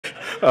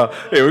Yeah,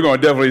 we're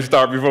going to definitely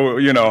start before,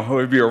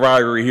 it'll be a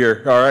rivalry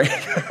here, all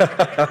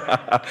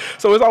right?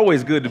 So it's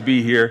always good to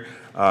be here.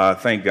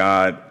 Thank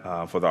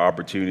God for the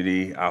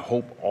opportunity. I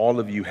hope all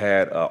of you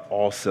had an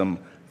awesome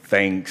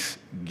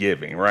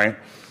Thanksgiving, right?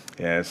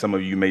 And some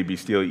of you may be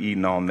still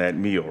eating on that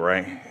meal,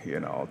 right?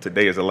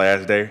 Today is the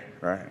last day,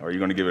 right? Or you're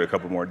going to give it a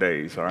couple more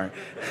days, all right?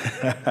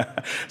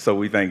 So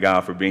we thank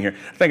God for being here.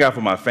 Thank God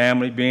for my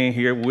family being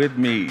here with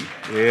me.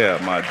 Yeah,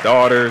 my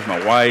daughters,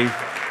 my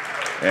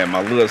wife, and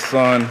my little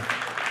son.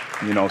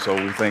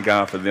 So we thank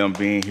God for them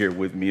being here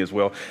with me as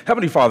well.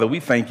 Heavenly Father,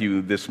 we thank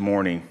you this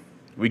morning.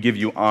 We give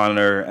you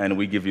honor and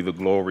we give you the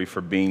glory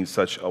for being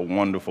such a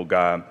wonderful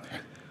God.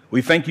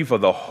 We thank you for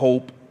the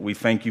hope. We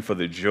thank you for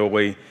the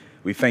joy.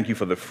 We thank you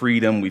for the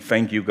freedom. We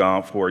thank you,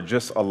 God, for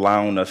just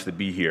allowing us to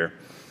be here.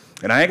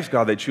 And I ask,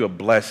 God, that you will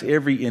bless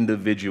every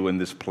individual in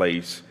this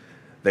place,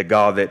 that,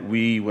 God, that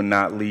we will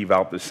not leave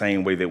out the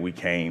same way that we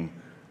came,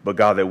 but,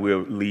 God, that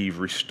we'll leave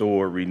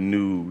restored,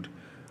 renewed,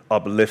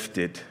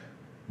 uplifted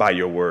by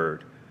your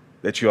word,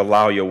 that you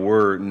allow your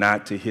word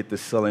not to hit the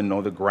ceiling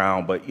nor the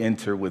ground, but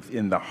enter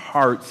within the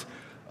hearts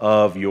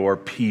of your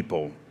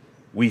people.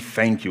 We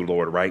thank you,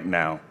 Lord, right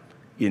now,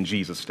 in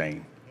Jesus'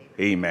 name.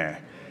 Amen.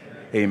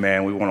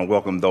 Amen. We want to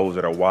welcome those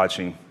that are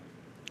watching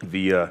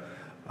via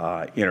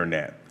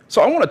internet.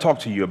 So I want to talk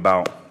to you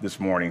about this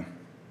morning,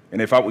 and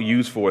if I were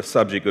used for a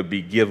subject, it would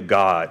be give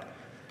God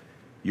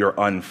your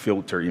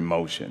unfiltered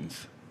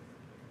emotions.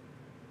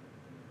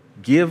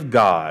 Give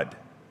God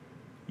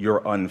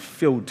your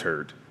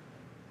unfiltered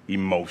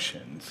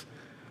emotions.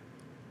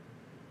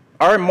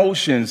 Our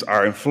emotions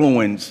are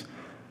influenced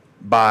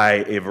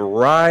by a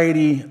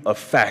variety of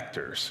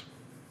factors,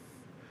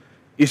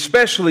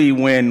 especially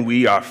when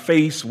we are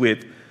faced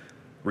with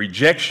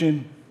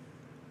rejection,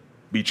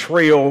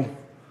 betrayal,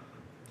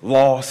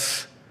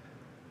 loss,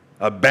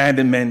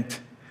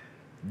 abandonment,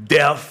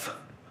 death,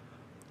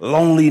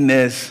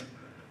 loneliness,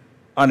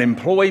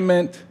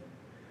 unemployment,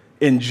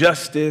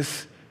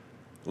 injustice,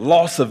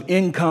 loss of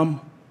income,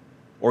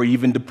 or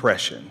even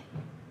depression.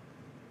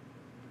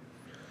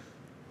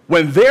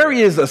 When there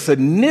is a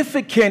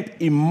significant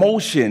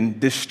emotion,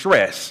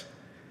 distress,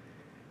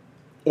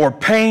 or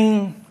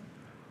pain,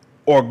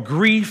 or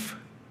grief,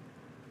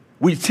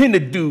 we tend to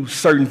do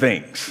certain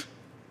things.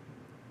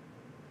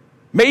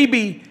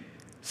 Maybe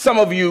some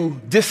of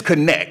you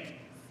disconnect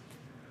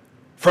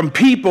from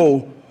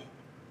people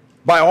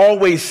by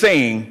always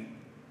saying,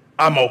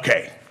 I'm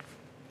okay.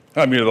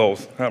 How many of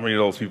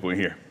those people in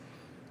here?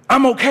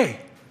 I'm okay.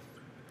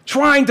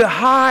 Trying to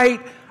hide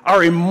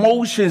our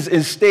emotions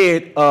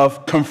instead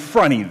of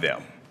confronting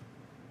them.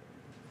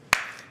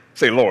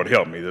 Say, Lord,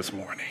 help me this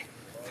morning.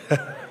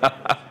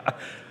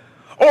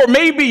 Or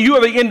maybe you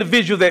are the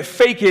individual that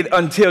fake it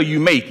until you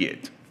make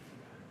it.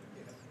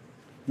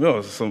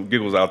 Some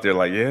giggles out there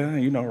like,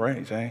 yeah,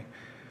 right, Jane.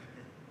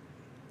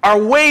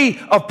 Our way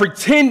of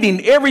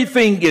pretending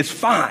everything is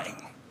fine.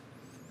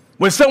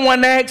 When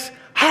someone asks,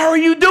 how are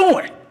you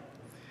doing?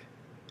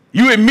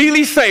 You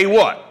immediately say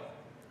what?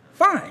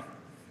 Fine.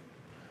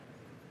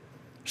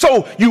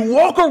 So you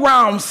walk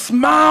around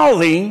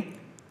smiling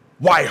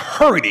while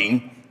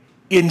hurting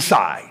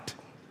inside.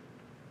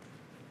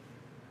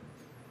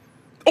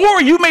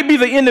 Or you may be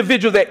the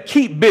individual that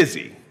keep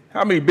busy.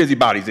 How many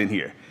busybodies in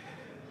here?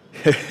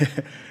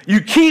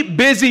 You keep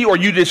busy or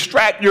you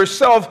distract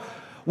yourself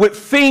with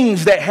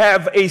things that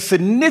have a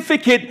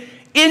significant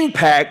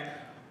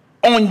impact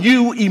on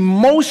you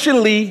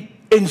emotionally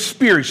and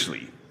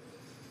spiritually.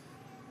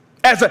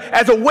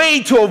 As a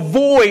way to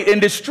avoid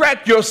and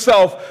distract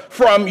yourself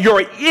from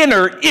your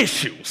inner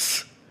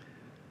issues.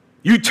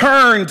 You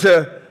turn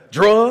to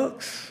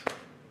drugs,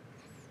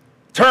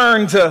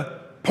 turn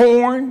to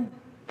porn,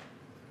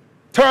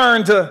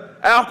 turn to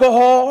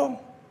alcohol,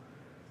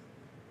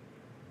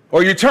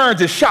 or you turn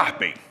to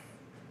shopping.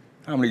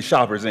 How many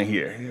shoppers in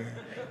here?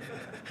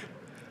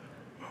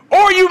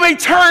 Or you may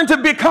turn to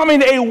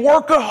becoming a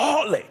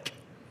workaholic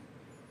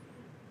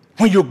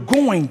when you're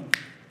going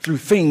through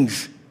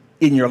things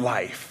in your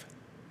life.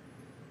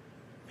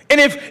 And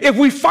if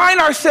we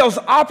find ourselves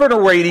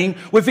operating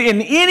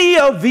within any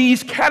of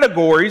these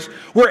categories,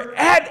 we're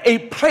at a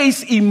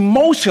place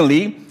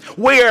emotionally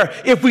where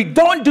if we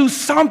don't do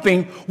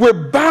something,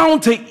 we're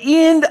bound to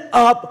end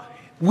up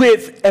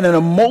with an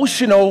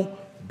emotional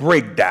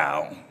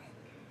breakdown.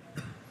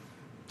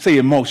 Say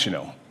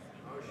emotional.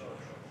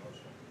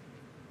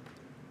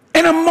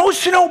 An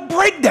emotional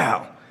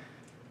breakdown.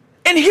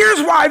 And here's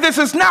why this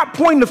is not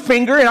pointing the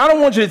finger, and I don't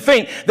want you to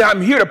think that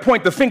I'm here to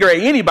point the finger at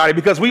anybody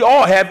because we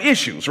all have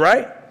issues,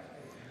 right?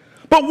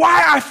 But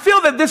why I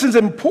feel that this is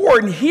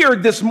important here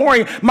this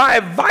morning, my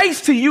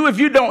advice to you, if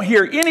you don't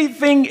hear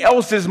anything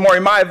else this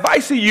morning, my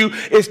advice to you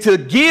is to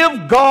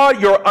give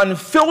God your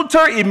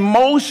unfiltered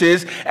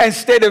emotions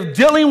instead of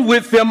dealing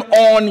with them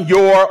on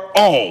your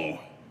own.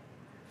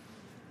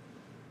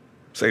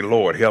 Say,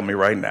 Lord, help me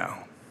right now.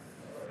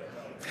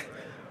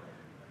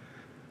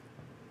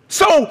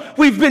 So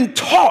we've been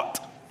taught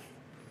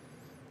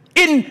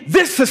in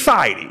this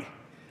society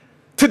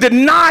to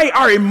deny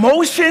our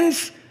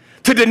emotions,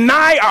 to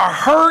deny our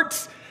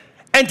hurts,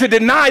 and to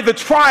deny the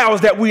trials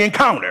that we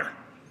encounter,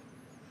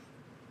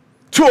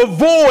 to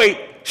avoid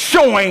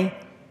showing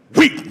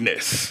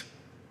weakness.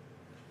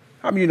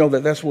 How many of you know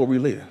that that's where we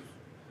live?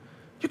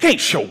 You can't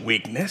show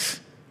weakness.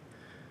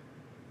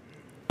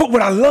 But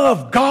what I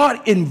love,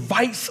 God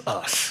invites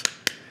us.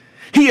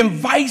 He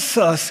invites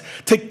us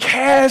to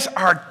cast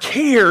our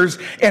cares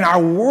and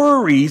our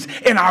worries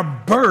and our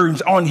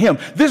burdens on him.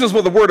 This is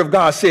what the word of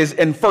God says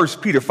in 1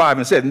 Peter 5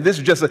 and 7. This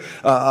is just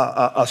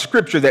a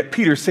scripture that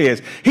Peter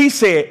says. He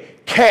said,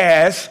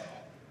 cast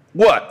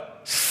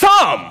what?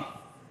 Some.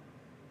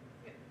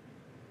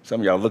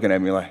 Some of y'all looking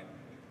at me like,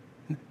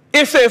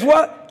 it says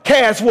what?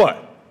 Cast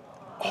what?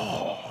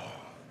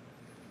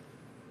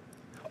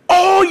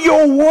 All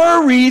your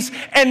worries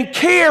and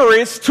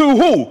cares to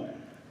who?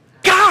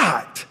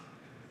 God.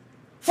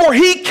 For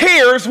he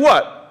cares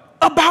what?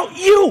 About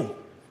you.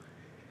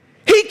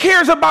 He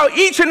cares about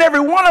each and every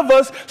one of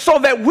us so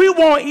that we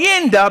won't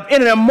end up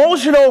in an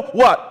emotional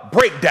what?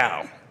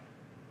 Breakdown.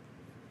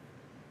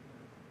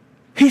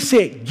 He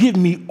said, give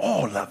me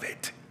all of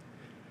it.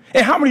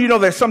 And how many of you know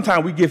that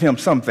sometimes we give him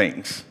some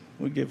things?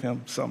 We give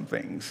him some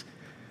things.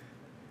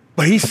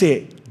 But he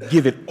said,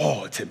 give it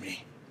all to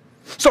me.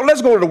 So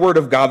let's go to the Word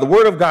of God. The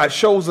Word of God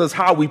shows us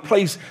how we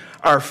place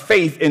our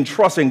faith and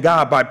trust in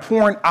God by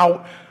pouring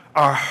out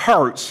our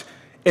hearts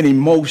and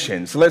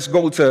emotions. Let's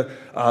go to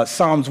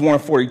Psalms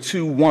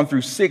 142, 1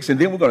 through 6, and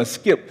then we're going to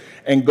skip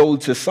and go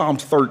to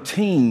Psalms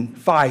 13,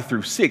 5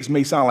 through 6.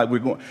 May seem like we're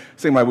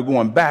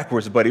going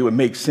backwards, but it would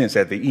make sense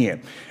at the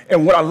end.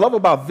 And what I love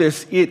about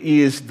this, it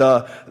is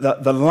the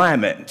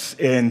laments.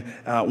 And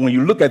when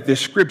you look at this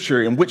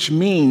scripture, and which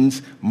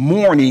means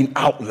mourning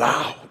out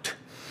loud.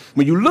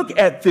 When you look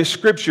at this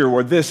scripture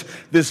or this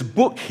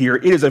book here,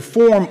 it is a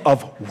form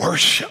of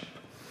worship.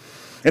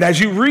 And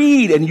as you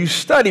read and you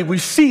study, we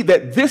see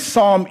that this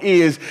psalm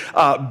is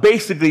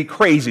basically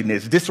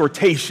craziness,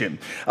 dissertation.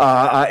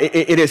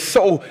 It is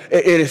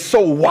so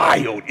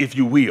wild, if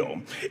you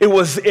will. It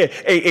was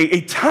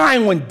a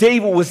time when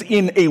David was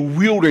in a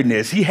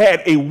wilderness. He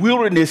had a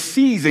wilderness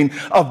season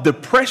of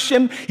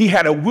depression. He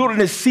had a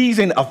wilderness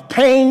season of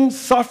pain,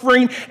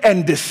 suffering,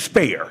 and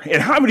despair. And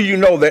how many of you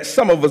know that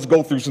some of us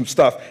go through some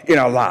stuff in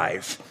our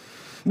lives?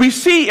 We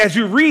see as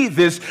you read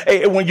this,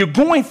 when you're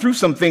going through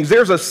some things,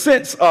 there's a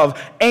sense of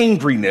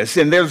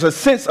angriness and there's a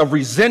sense of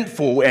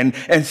resentful and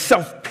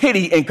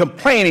self-pity and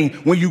complaining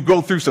when you go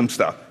through some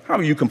stuff. How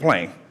do you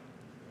complain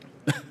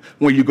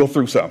when you go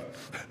through something?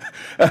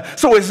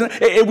 So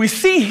we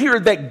see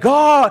here that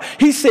God,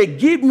 he said,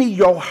 give me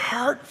your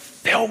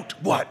heartfelt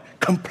what?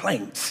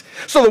 Complaints.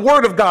 So the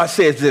word of God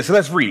says this.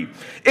 Let's read.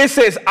 It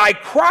says, I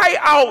cry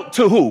out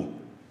to who?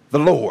 The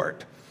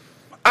Lord.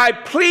 I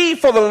plead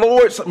for the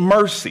Lord's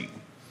mercy.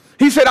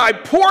 He said, I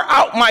pour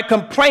out my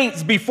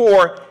complaints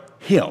before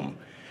him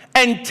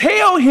and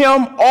tell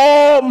him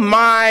all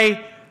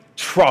my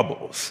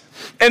troubles.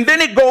 And then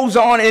it goes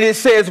on and it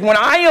says, when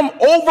I am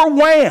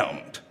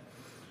overwhelmed,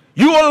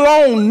 you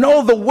alone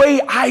know the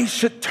way I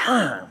should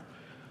turn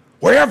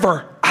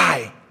wherever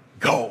I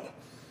go.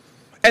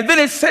 And then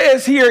it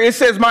says here, it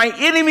says, my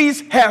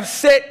enemies have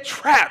set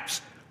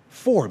traps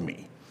for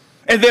me.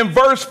 And then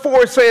verse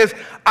 4 says,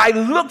 I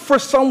look for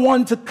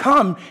someone to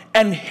come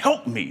and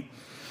help me,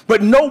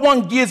 but no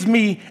one gives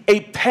me a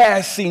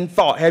passing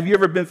thought. Have you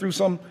ever been through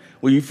something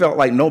where you felt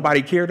like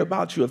nobody cared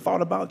about you or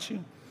thought about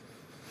you?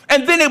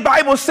 And then the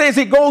Bible says,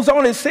 it goes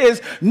on and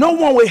says, no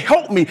one will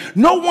help me.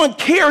 No one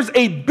cares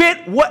a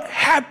bit what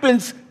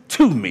happens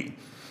to me.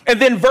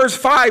 And then verse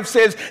 5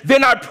 says,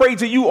 then I pray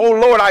to you, O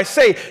Lord, I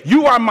say,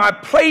 you are my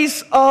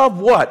place of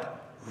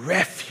what?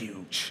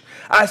 Refuge.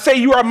 I say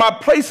you are my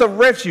place of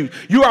refuge.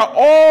 You are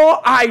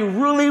all I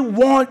really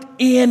want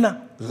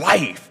in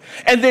life.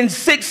 And then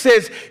 6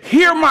 says,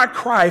 hear my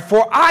cry,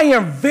 for I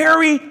am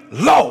very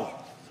low.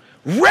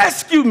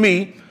 Rescue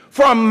me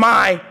from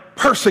my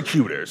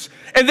persecutors.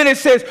 And then it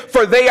says,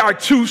 for they are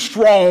too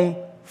strong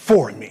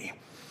for me.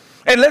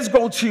 And let's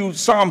go to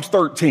Psalms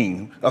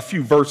 13, a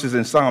few verses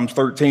in Psalms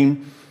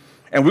 13.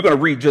 And we're going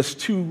to read just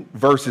 2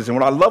 verses. And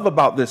what I love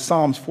about this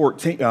Psalms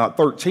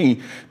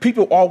 13,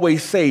 people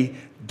always say,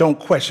 don't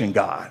question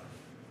God.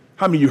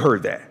 How many of you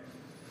heard that?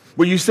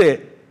 Where you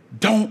said,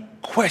 don't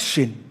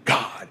question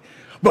God.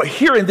 But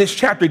here in this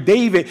chapter,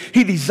 David,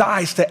 he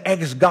desires to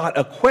ask God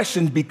a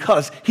question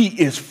because he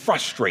is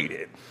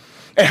frustrated.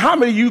 And how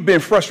many of you have been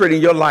frustrated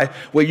in your life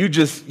where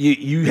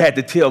you had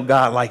to tell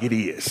God like it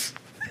is?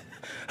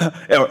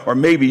 Or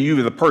maybe you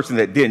were the person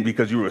that didn't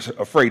because you were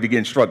afraid of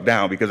getting struck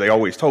down because they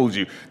always told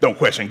you, don't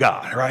question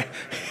God, right?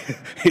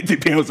 It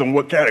depends on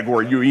what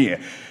category you're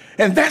in.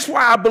 And that's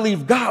why I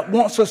believe God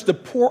wants us to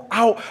pour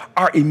out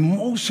our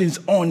emotions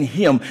on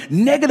him.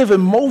 Negative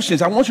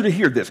emotions, I want you to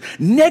hear this.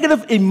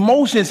 Negative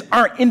emotions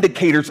aren't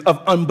indicators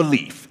of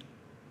unbelief.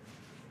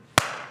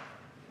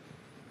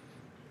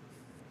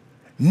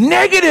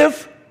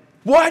 Negative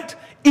what?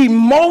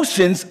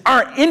 Emotions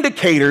are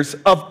indicators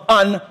of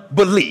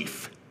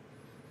unbelief.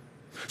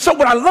 So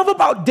what I love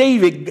about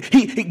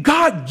David,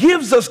 God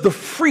gives us the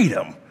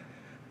freedom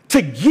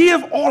to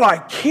give all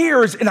our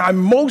cares and our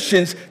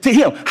emotions to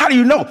him. How do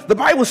you know? The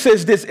Bible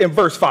says this in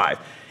verse 5.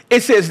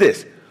 It says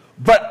this,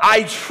 but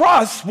I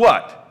trust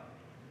what?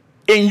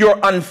 In your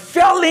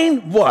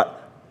unfailing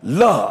what?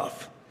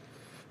 Love.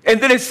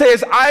 And then it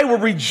says, I will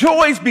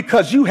rejoice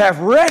because you have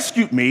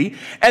rescued me.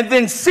 And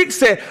then 6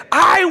 said,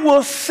 I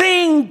will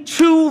sing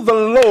to the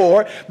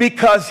Lord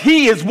because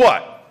he is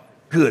what?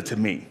 Good to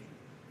me.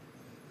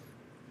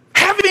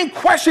 Having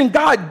questioned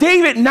God,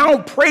 David now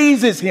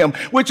praises him,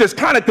 which is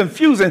kind of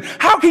confusing.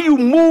 How can you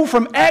move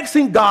from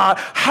asking God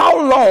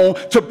how long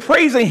to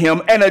praising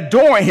him and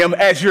adoring him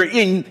as you're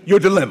in your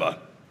dilemma?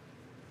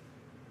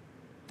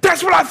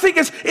 That's what I think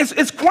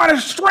is quite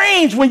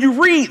strange when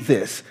you read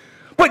this.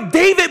 But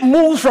David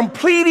moves from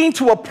pleading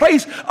to a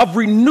place of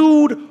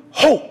renewed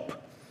hope.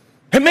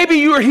 And maybe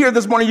you are here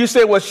this morning, you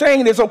say, well,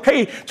 Shane, it's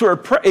okay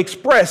to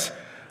express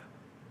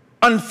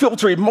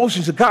unfiltered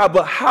emotions to God,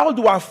 but how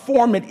do I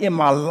form it in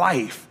my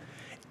life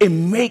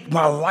and make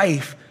my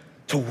life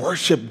to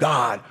worship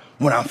God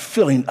when I'm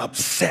feeling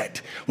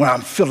upset, when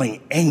I'm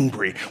feeling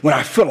angry, when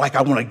I feel like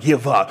I want to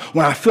give up,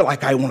 when I feel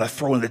like I want to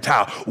throw in the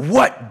towel?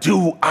 What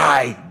do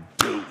I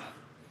do?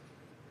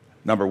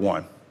 Number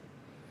one,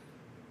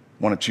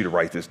 I wanted you to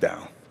write this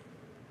down.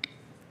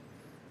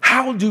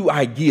 How do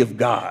I give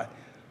God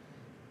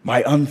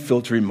my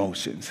unfiltered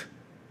emotions?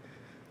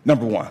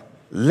 Number one,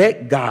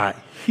 let God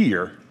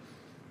hear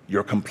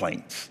your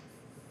complaints.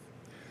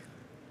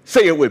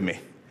 Say it with me.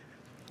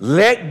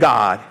 Let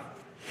God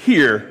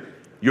hear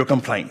your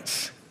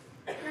complaints.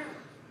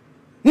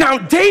 Now,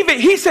 David,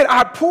 he said,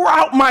 I pour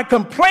out my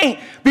complaint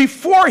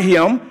before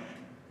him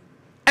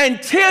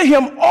and tell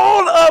him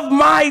all of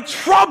my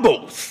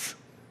troubles.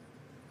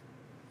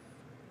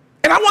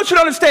 And I want you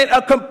to understand,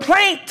 a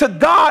complaint to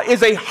God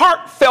is a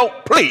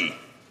heartfelt plea.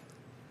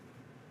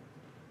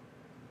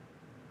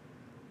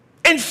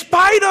 In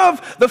spite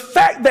of the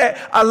fact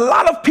that a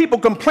lot of people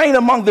complain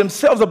among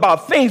themselves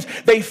about things,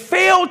 they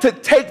fail to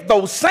take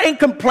those same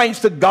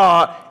complaints to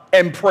God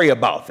and pray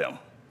about them.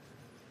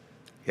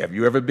 Have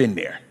you ever been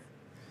there?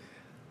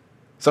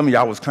 Some of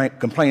y'all was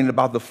complaining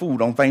about the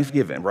food on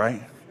Thanksgiving,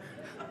 right?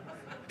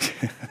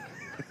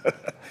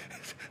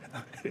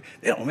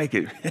 They don't make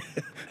it.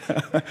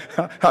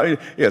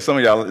 Yeah, some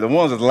of y'all, the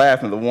ones that's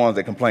laughing, the ones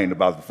that complained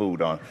about the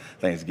food on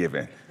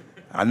Thanksgiving.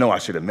 I know I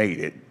should have made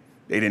it.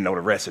 They didn't know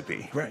the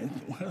recipe, right?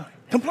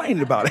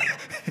 Complaining about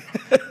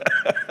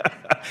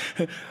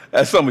it.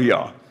 That's some of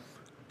y'all.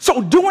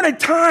 So during a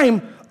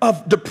time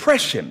of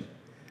depression,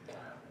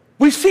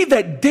 we see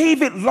that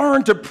David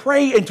learned to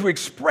pray and to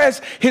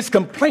express his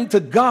complaint to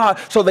God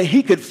so that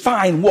he could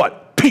find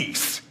what?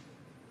 Peace.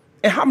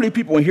 And how many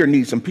people in here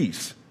need some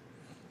peace?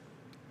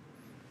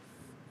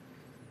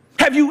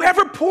 Have you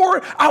ever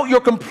poured out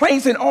your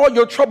complaints and all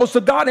your troubles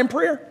to God in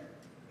prayer?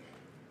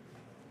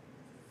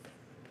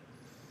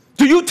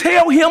 Do you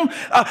tell him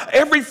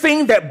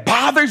everything that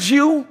bothers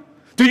you?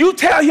 Do you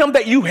tell him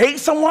that you hate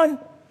someone?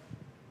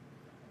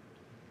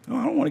 Oh,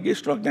 I don't want to get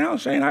struck down,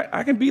 Shane.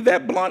 I can be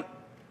that blunt.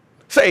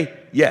 Say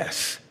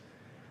yes.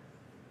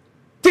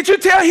 Did you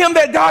tell him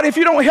that, God, if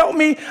you don't help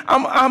me,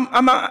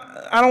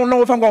 I don't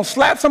know if I'm going to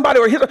slap somebody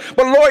or hit them,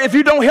 but Lord, if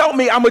you don't help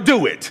me, I'm going to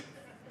do it.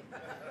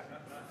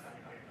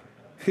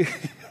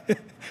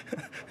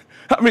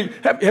 I mean,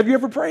 have you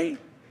ever prayed?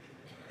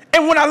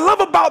 And what I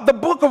love about the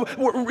book of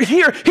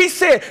here, he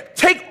said,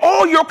 take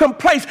all your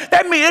complaints.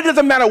 That means it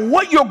doesn't matter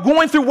what you're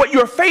going through, what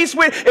you're faced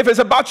with. If it's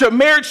about your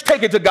marriage,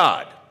 take it to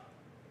God.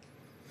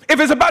 If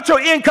it's about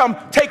your income,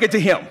 take it to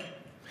him.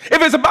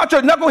 If it's about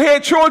your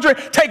knucklehead children,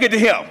 take it to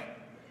him.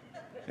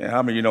 And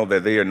how many of you know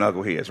that they are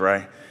knuckleheads,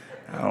 right?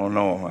 I don't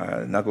know,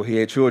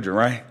 knucklehead children,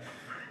 right?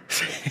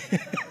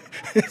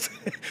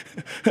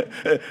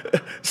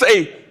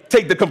 Say,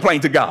 take the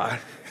complaint to God.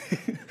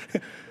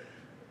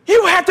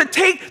 You have to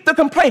take the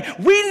complaint.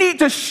 We need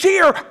to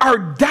share our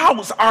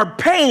doubts, our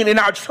pain, and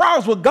our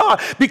trials with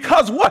God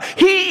because what?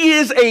 He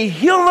is a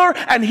healer,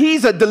 and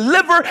he's a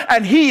deliverer,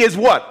 and he is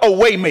what? A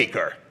way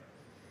maker.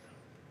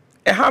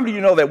 And how many of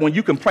you know that when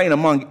you complain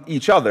among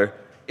each other,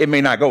 it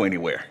may not go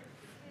anywhere?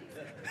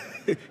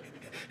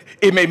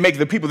 It may make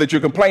the people that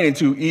you're complaining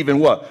to even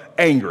what?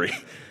 Angry.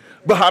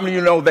 But how many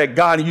of you know that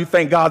God, and you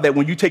thank God that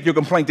when you take your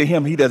complaint to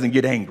him, he doesn't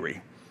get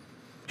angry?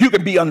 You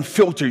can be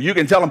unfiltered. You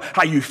can tell him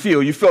how you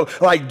feel. You feel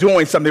like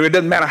doing something. It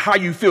doesn't matter how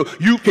you feel.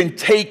 You can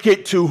take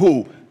it to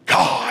who?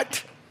 God.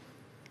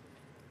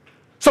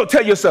 So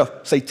tell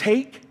yourself, say,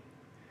 take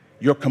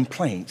your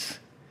complaints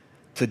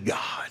to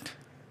God.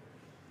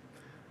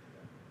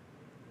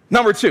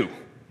 Number two,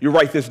 you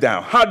write this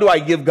down. How do I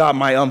give God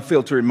my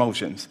unfiltered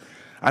emotions?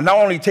 I not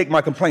only take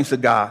my complaints to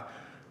God,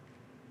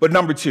 but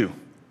number two,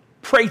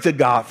 pray to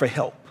God for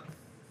help.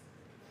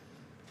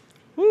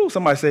 Ooh,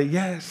 somebody say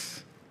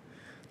yes.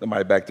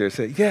 Somebody back there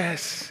said,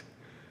 yes.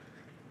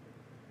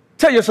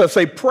 Tell yourself,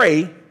 say,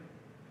 pray.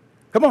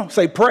 Come on,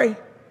 say, pray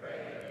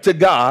to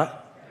God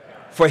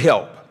for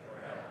help.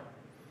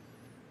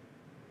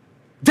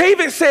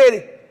 David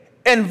said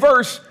in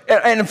Psalms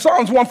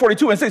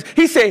 142 and 6,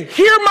 he said,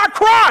 hear my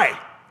cry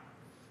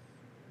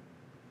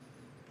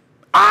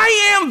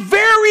I am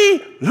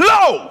very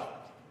low.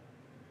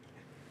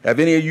 Have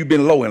any of you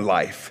been low in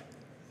life?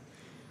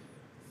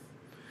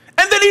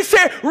 And then he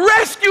said,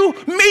 rescue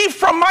me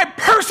from my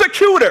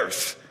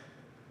persecutors,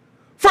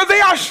 for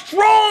they are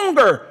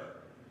stronger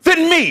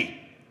than me.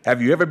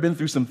 Have you ever been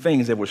through some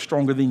things that were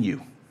stronger than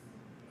you?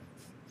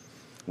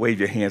 Wave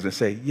your hands and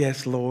say,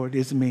 yes, Lord,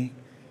 it's me.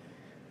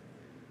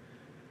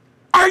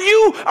 Are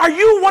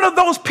you one of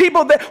those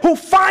people who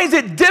finds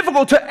it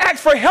difficult to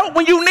ask for help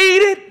when you need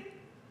it?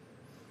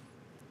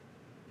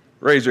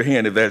 Raise your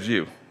hand if that's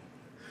you.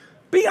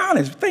 Be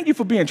honest. Thank you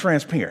for being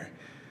transparent.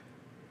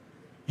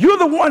 You're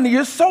the one that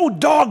you're so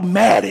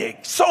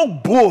dogmatic, so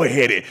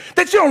bullheaded,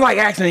 that you don't like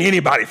asking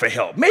anybody for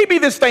help. Maybe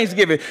this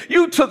Thanksgiving,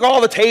 you took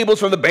all the tables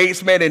from the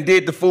basement and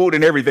did the food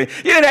and everything.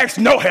 You didn't ask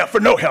no help for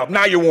no help.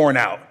 Now you're worn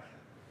out.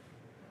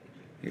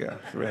 Yeah.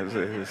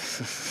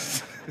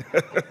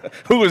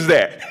 Who is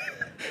that?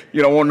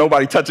 You don't want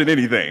nobody touching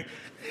anything.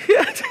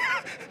 Just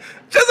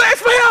ask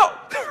for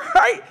help,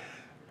 right?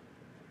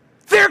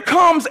 There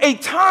comes a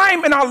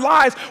time in our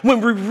lives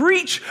when we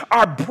reach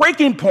our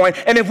breaking point,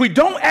 and if we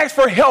don't ask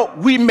for help,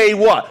 we may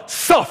what?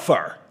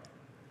 Suffer.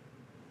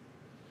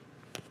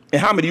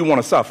 And how many of you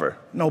want to suffer?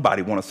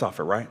 Nobody want to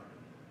suffer, right?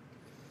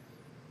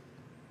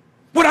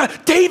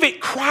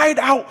 David cried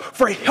out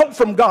for help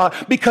from God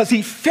because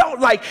he felt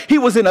like he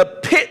was in a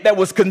pit that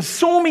was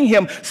consuming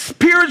him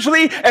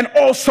spiritually and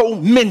also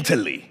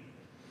mentally.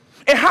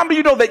 And how many of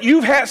you know that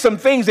you've had some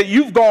things that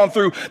you've gone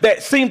through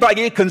that seems like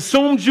it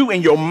consumes you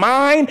in your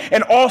mind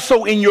and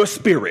also in your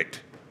spirit?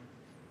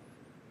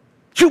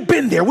 You've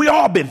been there. We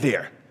all been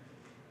there.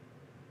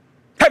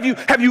 Have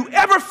you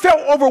ever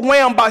felt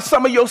overwhelmed by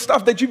some of your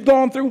stuff that you've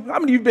gone through? How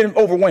many of you have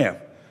been overwhelmed?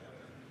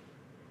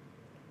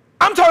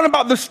 I'm talking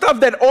about the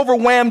stuff that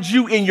overwhelmed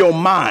you in your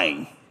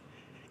mind,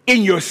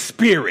 in your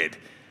spirit.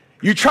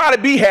 You try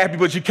to be happy,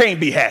 but you can't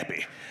be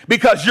happy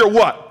because you're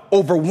what?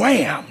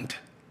 Overwhelmed.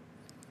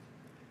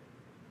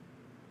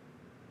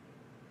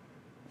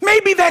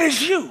 Maybe that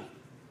is you.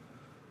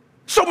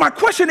 So my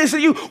question is to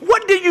you,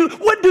 what do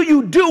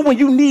you do when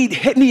you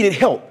needed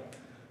help?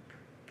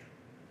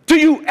 Do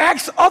you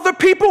ask other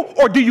people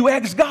or do you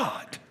ask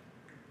God?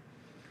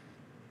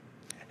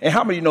 And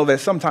how many of you know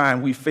that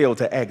sometimes we fail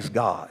to ask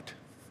God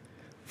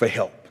for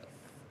help?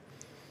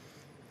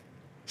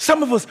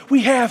 Some of us,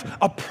 we have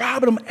a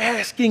problem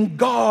asking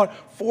God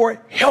for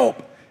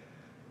help.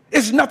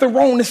 There's nothing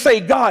wrong to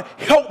say, God,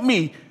 help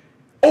me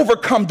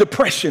overcome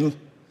depression.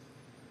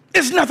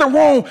 There's nothing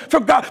wrong for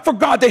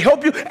God to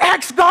help you.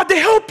 Ask God to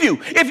help you.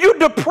 If you're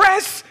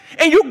depressed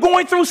and you're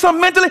going through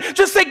something mentally,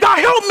 just say, God,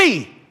 help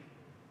me.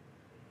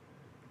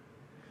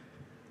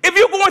 If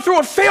you're going through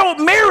a failed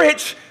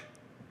marriage,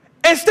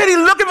 instead of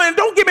looking at it,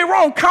 don't get me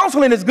wrong,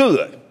 counseling is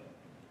good.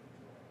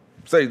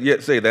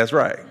 Say that's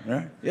right.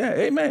 Yeah,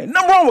 amen.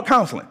 Nothing wrong with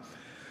counseling.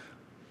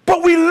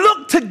 But we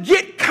look to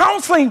get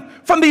counseling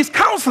from these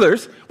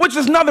counselors, which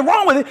is nothing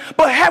wrong with it,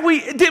 but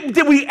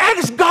did we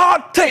ask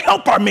God to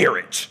help our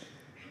marriage?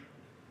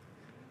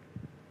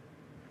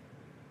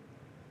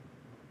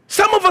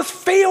 Some of us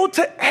fail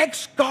to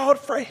ask God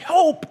for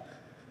help.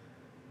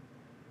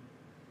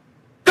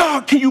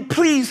 God, can you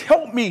please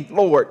help me,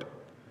 Lord,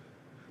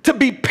 to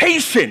be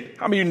patient?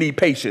 How many of you need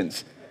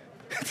patience?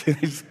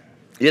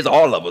 It's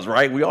all of us,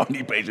 right? We all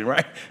need patience,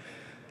 right?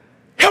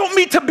 Help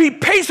me to be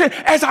patient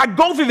as I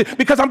go through this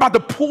because I'm about to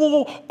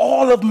pull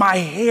all of my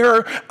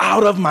hair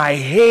out of my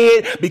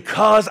head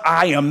because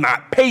I am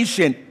not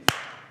patient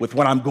with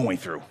what I'm going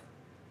through.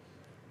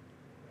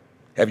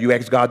 Have you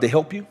asked God to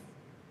help you?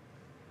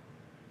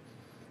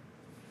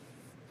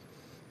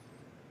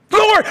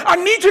 Lord, I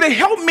need you to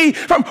help me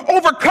to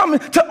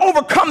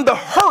overcome the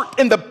hurt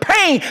and the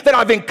pain that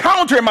I've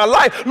encountered in my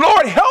life.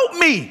 Lord, help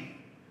me.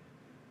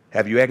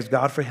 Have you asked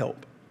God for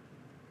help?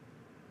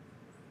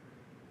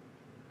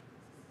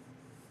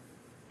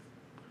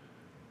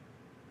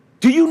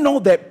 Do you know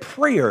that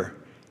prayer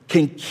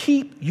can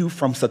keep you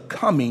from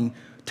succumbing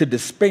to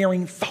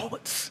despairing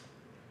thoughts?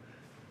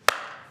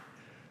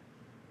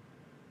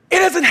 It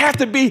doesn't have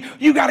to be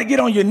you got to get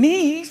on your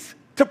knees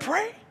to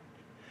pray.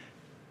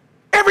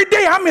 Every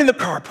day I'm in the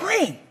car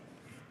praying.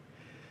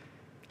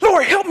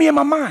 Lord, help me in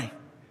my mind.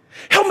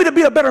 Help me to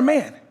be a better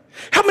man.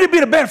 Help me to be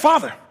a better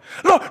father.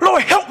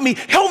 Lord, help me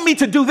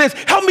to do this.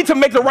 Help me to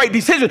make the right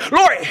decision.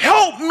 Lord,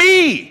 help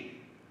me.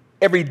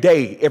 Every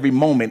day, every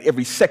moment,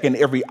 every second,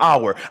 every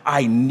hour,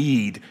 I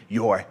need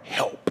your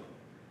help.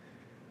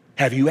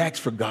 Have you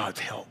asked for God's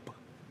help?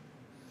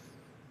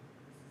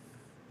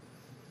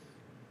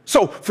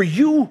 So for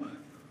you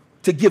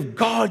to give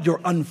God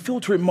your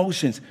unfiltered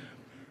emotions,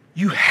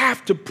 you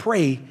have to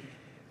pray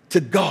to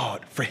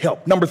God for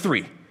help. Number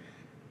 3,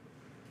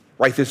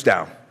 write this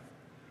down.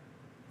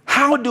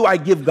 How do I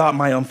give God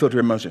my unfiltered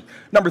emotions?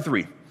 Number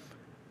 3,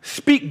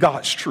 speak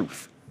God's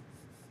truth.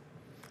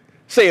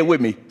 Say it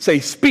with me. Say,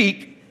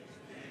 speak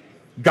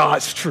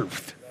God's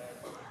truth.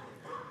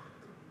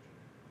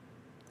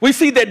 We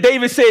see that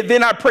David said,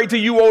 then I pray to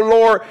you, O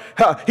Lord.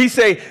 He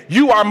said,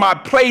 you are my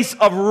place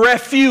of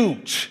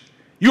refuge.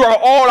 You are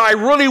all I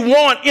really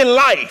want in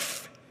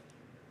life.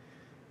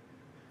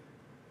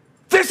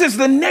 This is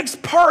the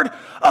next part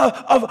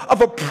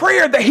of a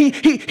prayer that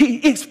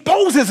he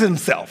exposes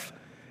himself.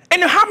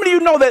 And how many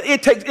of you know that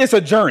it's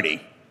a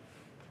journey?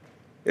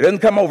 It doesn't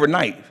come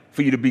overnight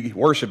for you to be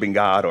worshiping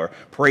God or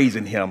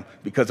praising him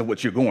because of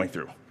what you're going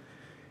through.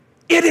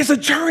 It is a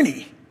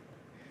journey.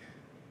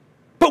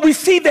 But we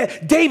see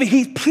that David,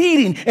 he's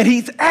pleading and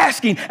he's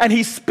asking and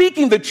he's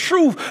speaking the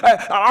truth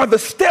are the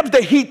steps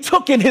that he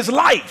took in his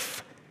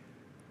life.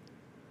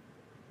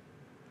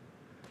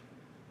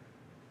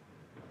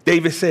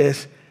 David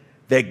says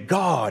that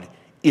God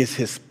is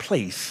his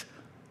place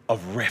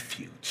of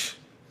refuge.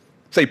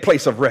 Say,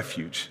 place of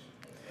refuge.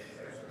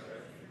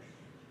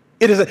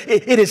 It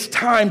is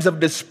times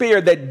of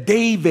despair that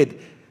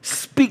David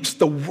speaks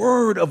the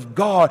word of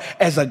God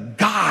as a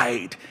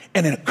guide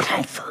and a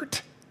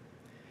comfort.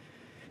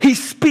 He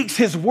speaks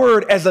his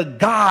word as a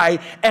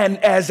guide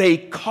and as a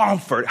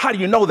comfort. How do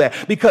you know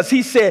that? Because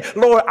he said,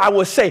 Lord, I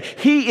will say,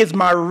 he is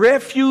my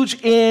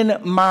refuge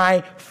in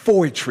my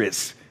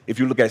fortress. If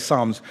you look at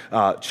Psalms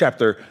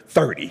chapter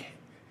 30.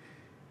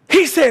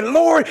 He said,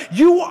 Lord,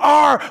 you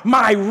are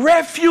my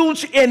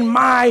refuge in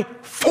my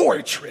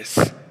fortress.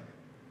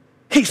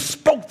 He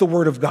spoke the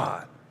word of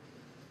God.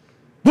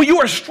 When you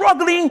are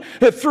struggling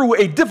through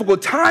a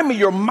difficult time in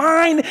your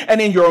mind and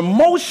in your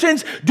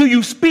emotions, do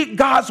you speak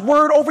God's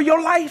word over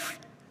your life?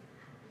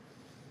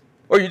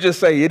 Or you just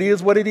say, it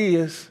is what it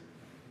is.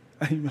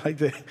 I mean like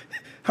that.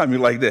 I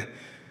mean like that.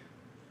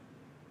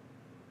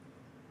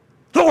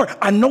 Lord,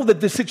 I know that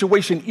this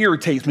situation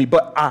irritates me,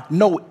 but I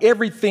know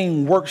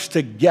everything works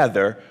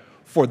together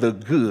for the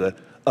good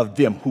of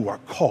them who are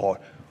called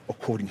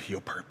according to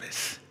your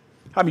purpose.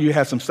 How many of you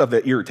have some stuff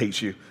that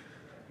irritates you?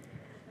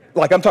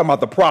 Like I'm talking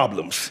about the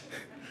problems.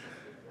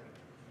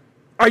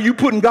 Are you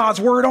putting God's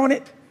word on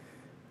it?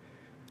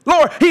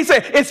 Lord, he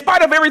said, in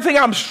spite of everything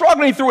I'm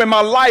struggling through in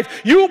my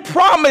life, you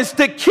promised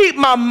to keep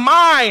my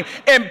mind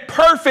in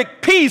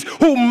perfect peace,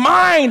 whose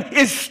mind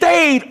is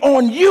stayed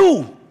on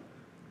you.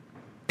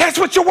 That's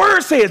what your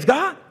word says,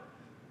 God.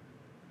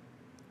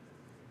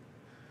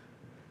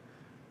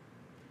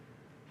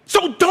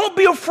 So don't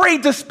be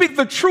afraid to speak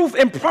the truth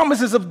and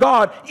promises of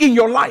God in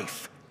your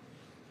life.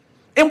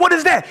 And what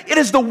is that? It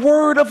is the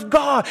word of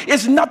God.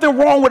 It's nothing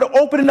wrong with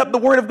opening up the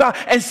word of God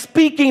and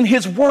speaking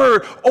his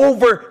word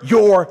over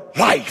your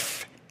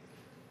life.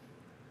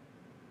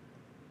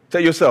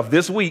 Tell yourself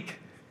this week,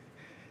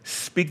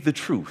 speak the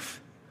truth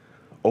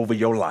over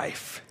your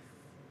life.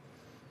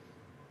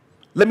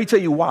 Let me tell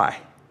you why.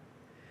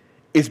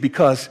 It's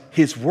because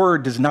his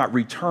word does not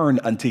return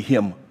unto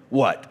him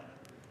what?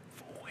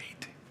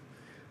 Void.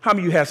 How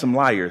many of you have some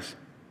liars?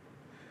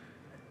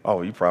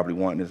 Oh, you probably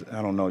want this.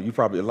 I don't know. You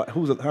probably,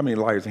 how many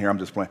liars in here? I'm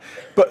just playing.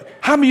 But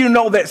how many of you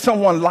know that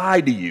someone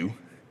lied to you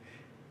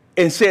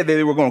and said that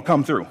they were going to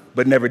come through,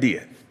 but never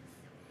did?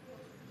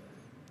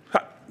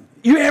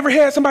 You ever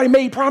had somebody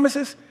made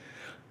promises?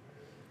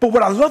 But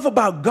what I love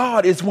about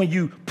God is when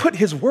you put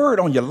his word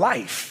on your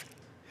life.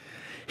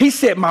 He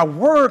said, my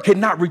word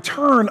cannot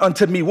return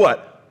unto me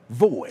what?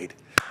 Void.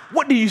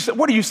 What are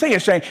you saying,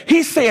 Shane?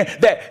 He's saying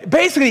that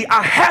basically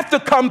I have to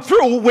come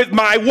through with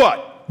my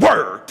what?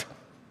 Word.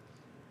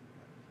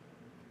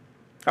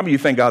 How many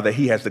of you thank God that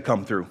he has to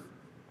come through?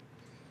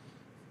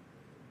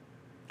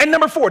 And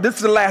number 4, this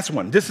is the last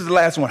one. This is the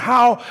last one.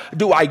 How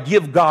do I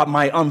give God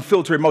my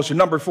unfiltered emotion?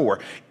 Number 4,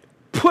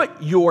 put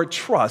your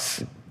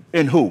trust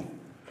in who?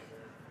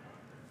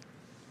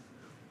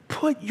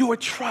 Put your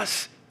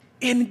trust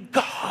in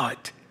God.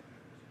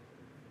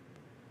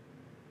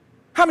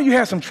 How many of you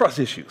have some trust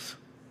issues?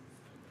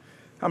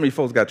 How many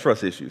folks got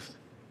trust issues?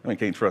 I mean,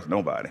 can't trust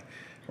nobody,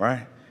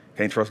 right?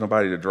 Can't trust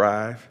nobody to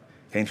drive.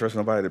 Can't trust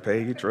nobody to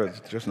pay you.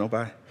 Trust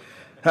nobody.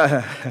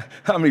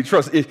 How many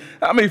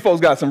folks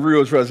got some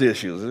real trust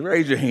issues?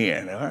 Raise your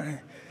hand, all right?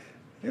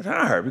 It's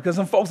hard because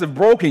some folks have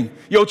broken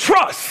your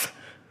trust,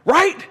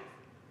 right?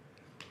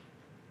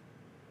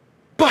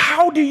 But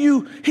how do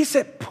you, he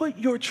said, put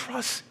your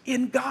trust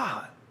in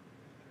God.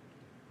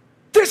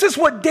 This is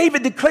what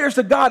David declares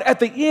to God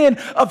at the end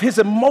of his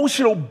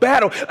emotional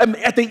battle,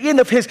 at the end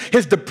of his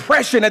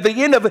depression, at the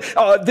end of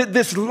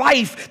this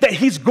life that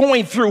he's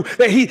going through,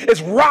 that he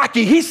is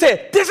rocky. He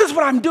said, this is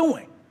what I'm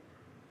doing.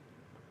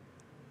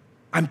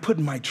 I'm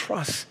putting my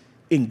trust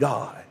in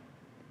God.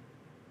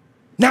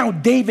 Now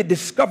David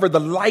discovered the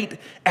light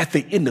at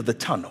the end of the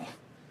tunnel.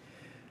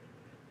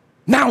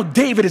 Now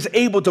David is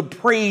able to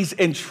praise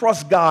and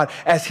trust God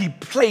as he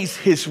placed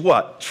his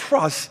what?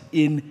 Trust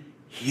in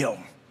him.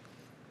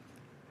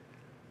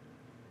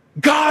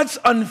 God's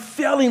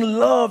unfailing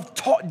love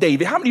taught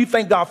David. How many of you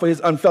thank God for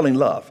his unfailing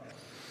love?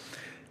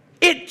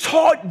 It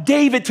taught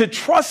David to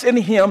trust in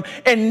him,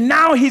 and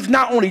now he's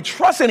not only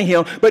trusting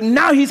him, but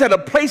now he's at a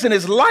place in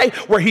his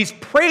life where he's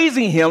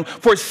praising him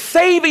for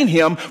saving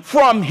him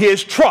from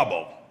his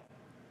trouble.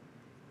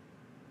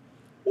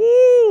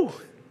 Woo!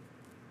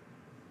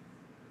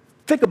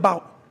 Think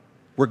about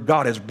where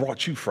God has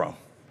brought you from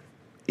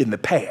in the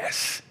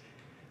past.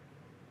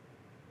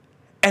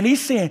 And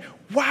he's saying,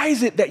 why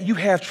is it that you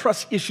have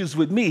trust issues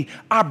with me?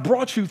 I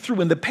brought you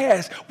through in the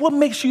past. What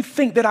makes you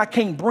think that I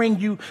can't bring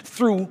you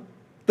through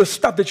the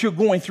stuff that you're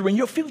going through in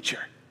your future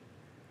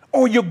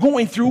or you're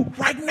going through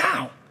right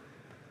now.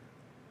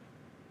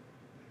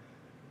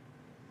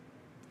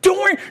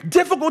 During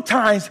difficult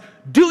times,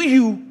 do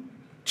you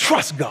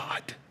trust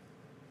God?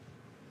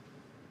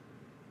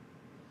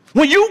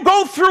 When you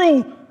go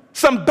through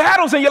some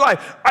battles in your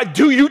life,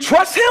 do you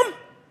trust him?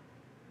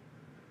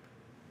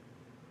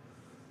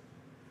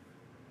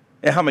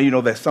 And how many of you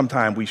know that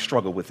sometimes we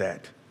struggle with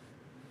that?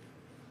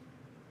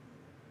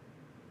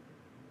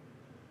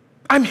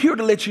 I'm here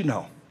to let you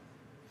know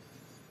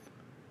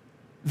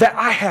that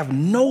I have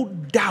no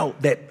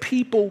doubt that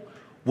people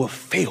will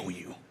fail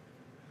you.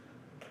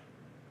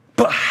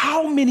 But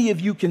how many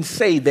of you can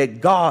say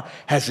that God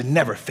has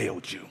never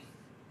failed you?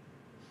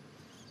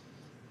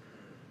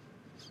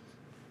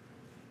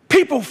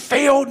 People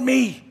failed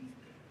me,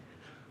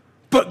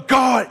 but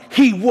God,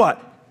 he what?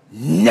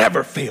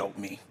 Never failed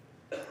me.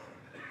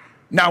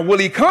 Now, will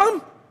he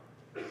come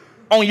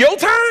on your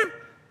time?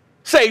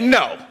 Say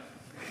no.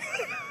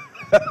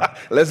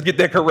 Let's get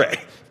that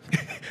correct.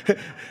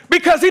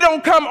 Because he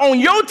don't come on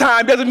your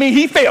time doesn't mean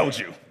he failed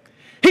you.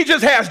 He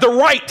just has the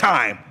right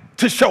time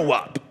to show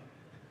up,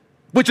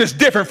 which is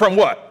different from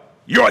what?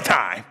 Your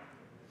time.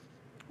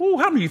 Ooh,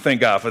 how many of you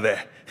thank God for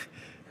that?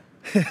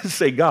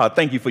 Say, God,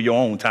 thank you for your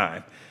own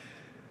time.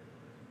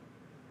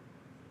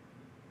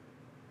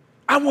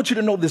 I want you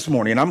to know this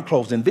morning, and I'm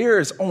closing, there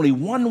is only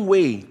one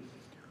way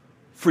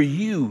for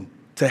you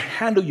to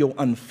handle your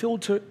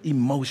unfiltered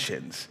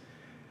emotions.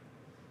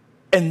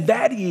 And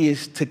that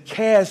is to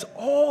cast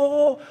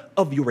all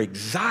of your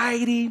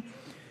anxiety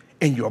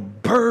and your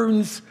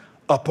burdens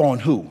upon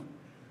who?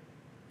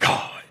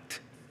 God.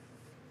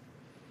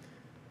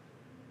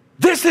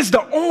 This is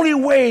the only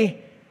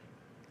way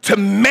to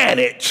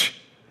manage.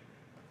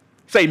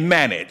 Say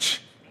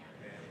manage.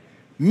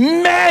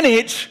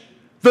 Manage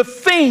the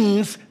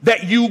things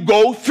that you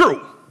go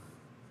through.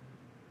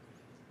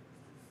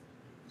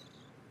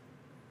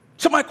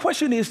 So my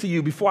question is to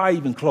you before I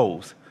even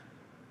close,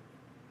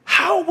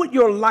 how would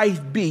your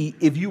life be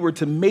if you were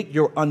to make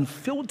your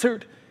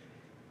unfiltered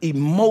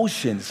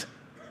emotions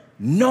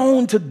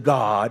known to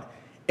God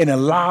and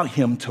allow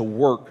him to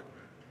work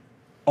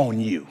on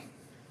you?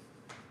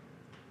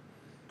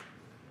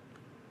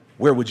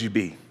 Where would you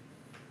be?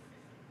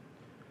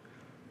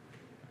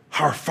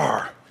 How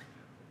far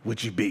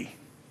would you be?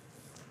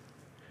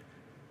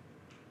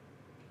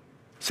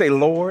 Say,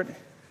 Lord,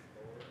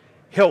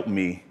 help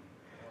me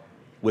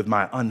with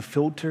my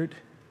unfiltered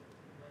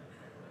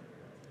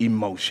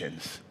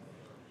emotions.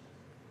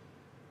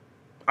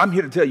 I'm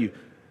here to tell you,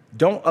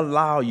 don't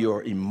allow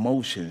your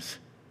emotions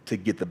to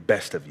get the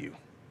best of you.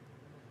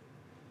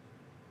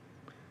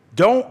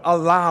 Don't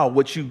allow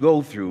what you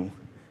go through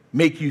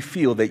make you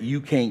feel that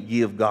you can't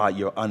give God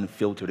your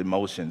unfiltered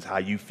emotions, how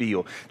you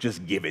feel,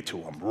 just give it to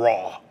him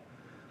raw.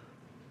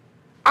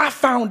 I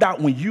found out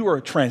when you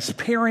are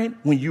transparent,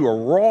 when you are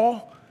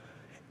raw,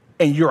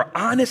 and you're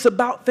honest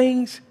about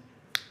things,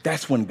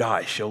 that's when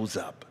God shows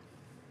up.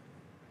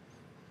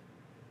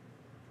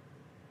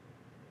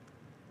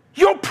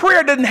 Your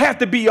prayer doesn't have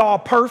to be all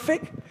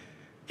perfect.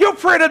 Your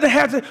prayer doesn't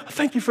have to,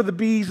 thank you for the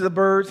bees, the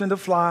birds, and the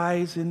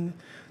flies, and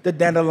the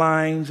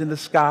dandelions, and the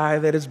sky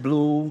that is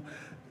blue,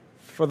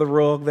 for the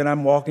rug that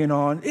I'm walking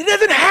on. It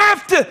doesn't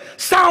have to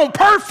sound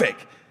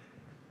perfect.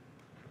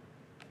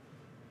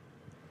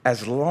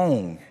 As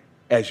long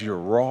as you're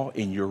raw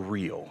and you're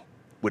real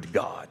with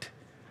God,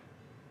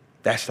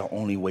 that's the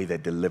only way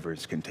that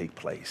deliverance can take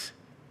place.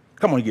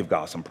 Come on, give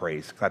God some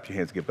praise. Clap your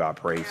hands, give God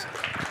praise.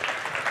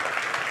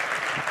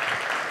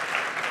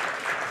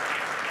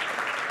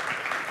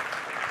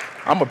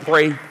 I'm going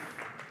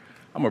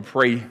to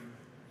pray,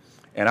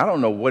 and I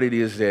don't know what it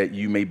is that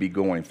you may be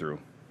going through,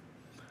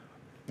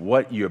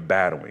 what you're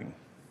battling.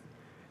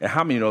 And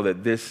how many know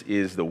that this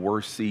is the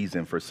worst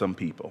season for some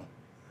people?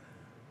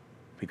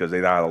 Because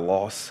they either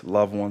lost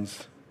loved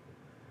ones.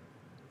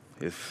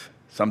 It's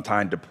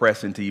sometimes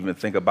depressing to even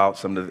think about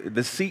some of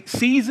the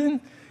season.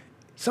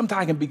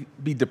 Sometimes can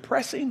be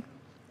depressing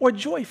or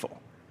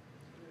joyful.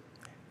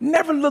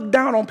 Never look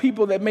down on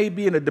people that may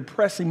be in a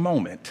depressing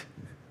moment,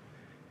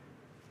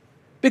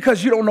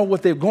 because you don't know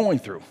what they're going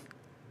through.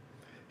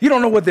 You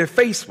don't know what they're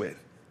faced with.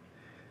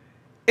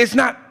 It's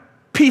not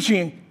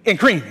peachy and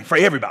creamy for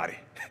everybody,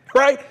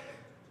 right?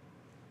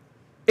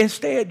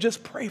 Instead,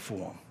 just pray for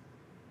them.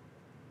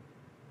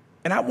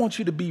 And I want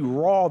you to be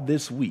raw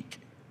this week.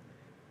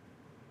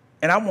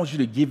 And I want you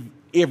to give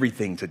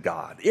everything to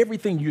God.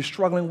 Everything you're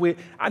struggling with,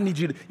 I need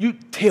you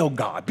tell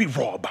God, be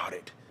raw about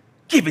it.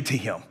 Give it to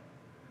him.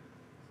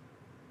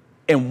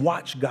 And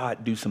watch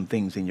God do some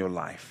things in your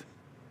life.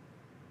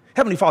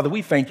 Heavenly Father,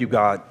 we thank you,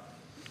 God.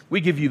 We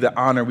give you the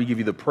honor. We give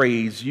you the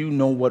praise. You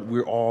know what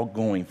we're all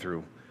going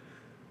through.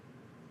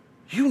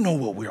 You know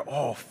what we're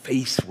all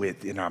faced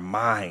with in our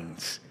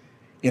minds,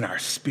 in our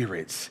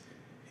spirits,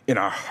 in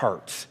our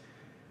hearts.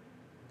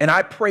 And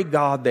I pray,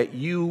 God, that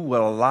you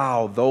will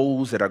allow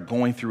those that are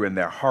going through in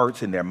their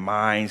hearts and their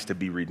minds to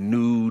be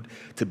renewed,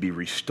 to be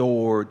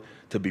restored,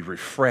 to be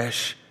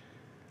refreshed.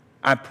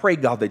 I pray,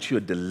 God, that you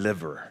would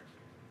deliver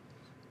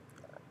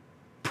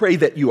pray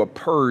that you will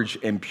purge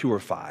and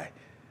purify,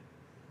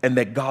 and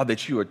that, God,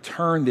 that you will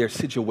turn their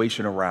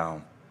situation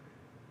around.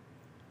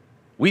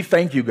 We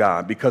thank you,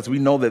 God, because we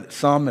know that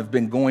some have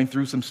been going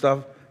through some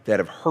stuff that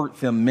have hurt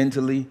them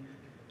mentally,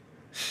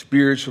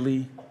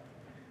 spiritually,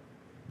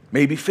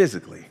 maybe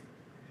physically.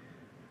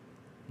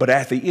 But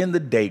at the end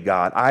of the day,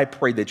 God, I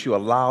pray that you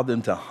allow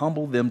them to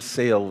humble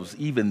themselves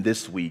even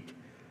this week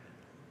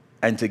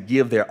and to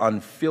give their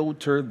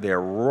unfiltered, their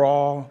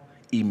raw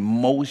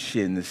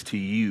emotions to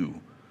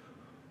you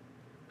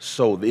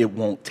so it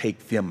won't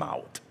take them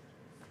out.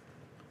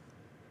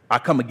 I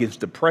come against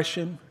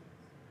depression.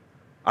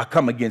 I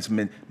come against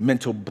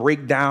mental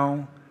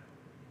breakdown.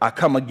 I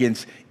come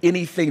against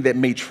anything that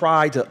may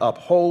try to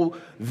uphold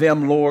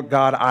them, Lord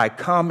God. I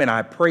come and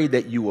I pray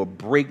that you will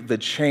break the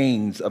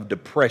chains of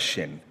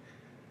depression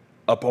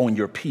upon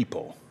your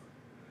people.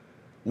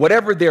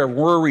 Whatever they're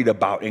worried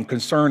about and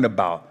concerned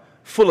about,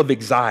 full of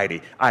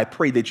anxiety, I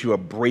pray that you will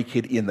break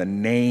it in the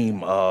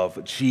name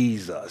of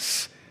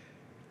Jesus.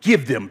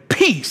 Give them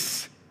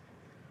peace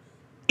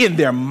in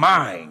their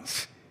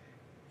minds.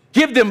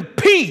 Give them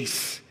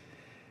peace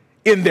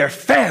in their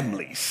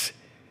families.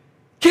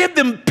 Give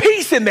them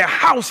peace in their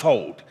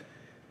household.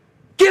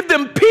 Give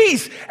them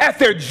peace at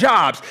their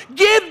jobs.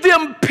 Give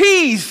them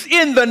peace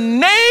in the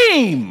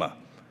name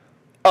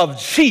of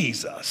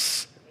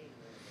Jesus.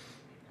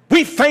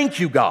 We thank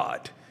you,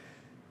 God,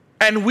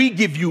 and we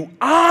give you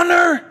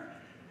honor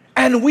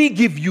and we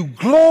give you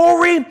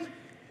glory.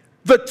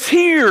 The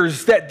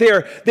tears that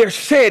they're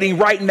shedding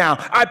right now,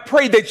 I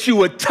pray that you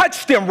would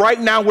touch them right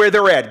now where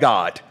they're at,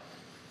 God.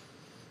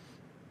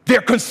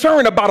 They're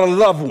concerned about a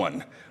loved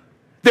one.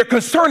 They're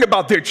concerned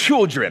about their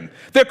children.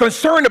 They're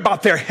concerned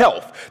about their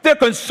health. They're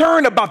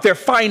concerned about their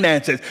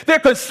finances. They're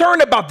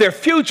concerned about their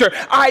future.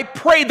 I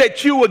pray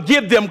that you will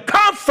give them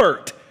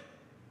comfort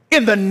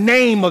in the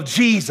name of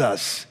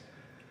Jesus.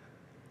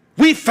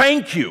 We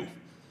thank you.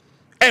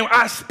 And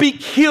I speak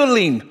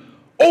healing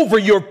over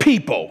your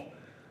people.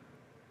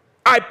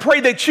 I pray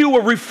that you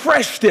will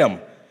refresh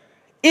them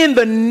in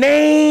the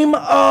name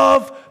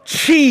of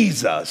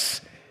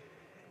Jesus.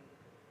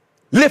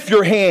 Lift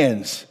your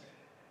hands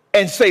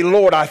and say,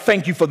 Lord, I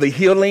thank you for the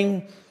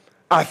healing.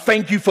 I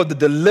thank you for the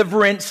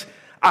deliverance.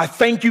 I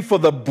thank you for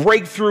the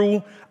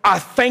breakthrough. I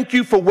thank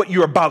you for what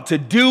you're about to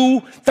do.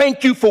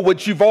 Thank you for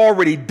what you've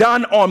already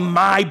done on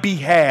my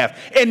behalf.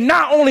 And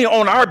not only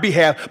on our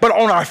behalf, but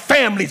on our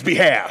family's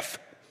behalf.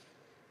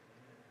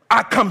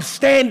 I come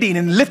standing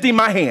and lifting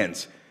my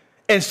hands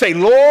and say,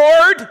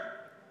 Lord,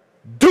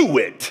 do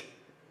it.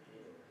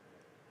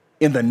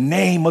 In the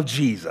name of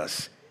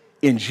Jesus.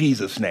 In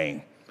Jesus'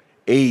 name.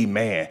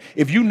 Amen.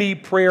 If you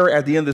need prayer at the end of